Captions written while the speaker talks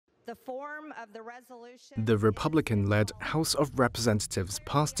The form of the resolution... The Republican-led House of Representatives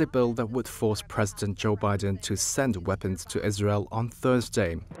passed a bill that would force President Joe Biden to send weapons to Israel on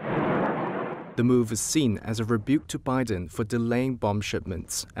Thursday. The move is seen as a rebuke to Biden for delaying bomb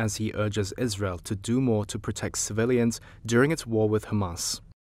shipments, as he urges Israel to do more to protect civilians during its war with Hamas.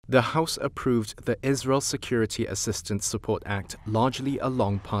 The House approved the Israel Security Assistance Support Act largely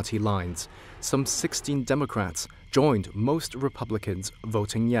along party lines. Some 16 Democrats joined most Republicans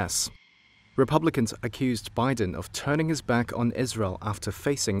voting yes. Republicans accused Biden of turning his back on Israel after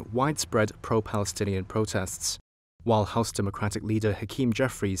facing widespread pro-Palestinian protests, while House Democratic leader Hakeem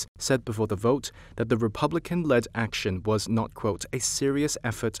Jeffries said before the vote that the Republican-led action was not, quote, a serious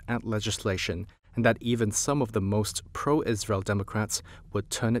effort at legislation, and that even some of the most pro-Israel Democrats would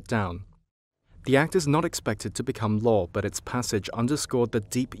turn it down. The act is not expected to become law, but its passage underscored the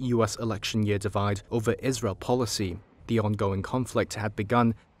deep U.S. election year divide over Israel policy. The ongoing conflict had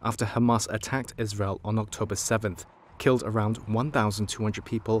begun after Hamas attacked Israel on October 7th, killed around 1,200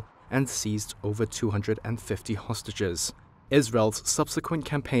 people, and seized over 250 hostages. Israel's subsequent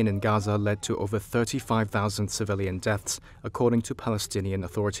campaign in Gaza led to over 35,000 civilian deaths, according to Palestinian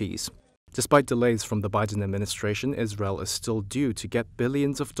authorities. Despite delays from the Biden administration, Israel is still due to get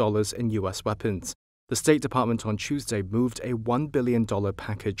billions of dollars in U.S. weapons. The State Department on Tuesday moved a $1 billion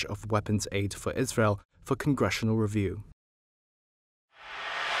package of weapons aid for Israel for congressional review.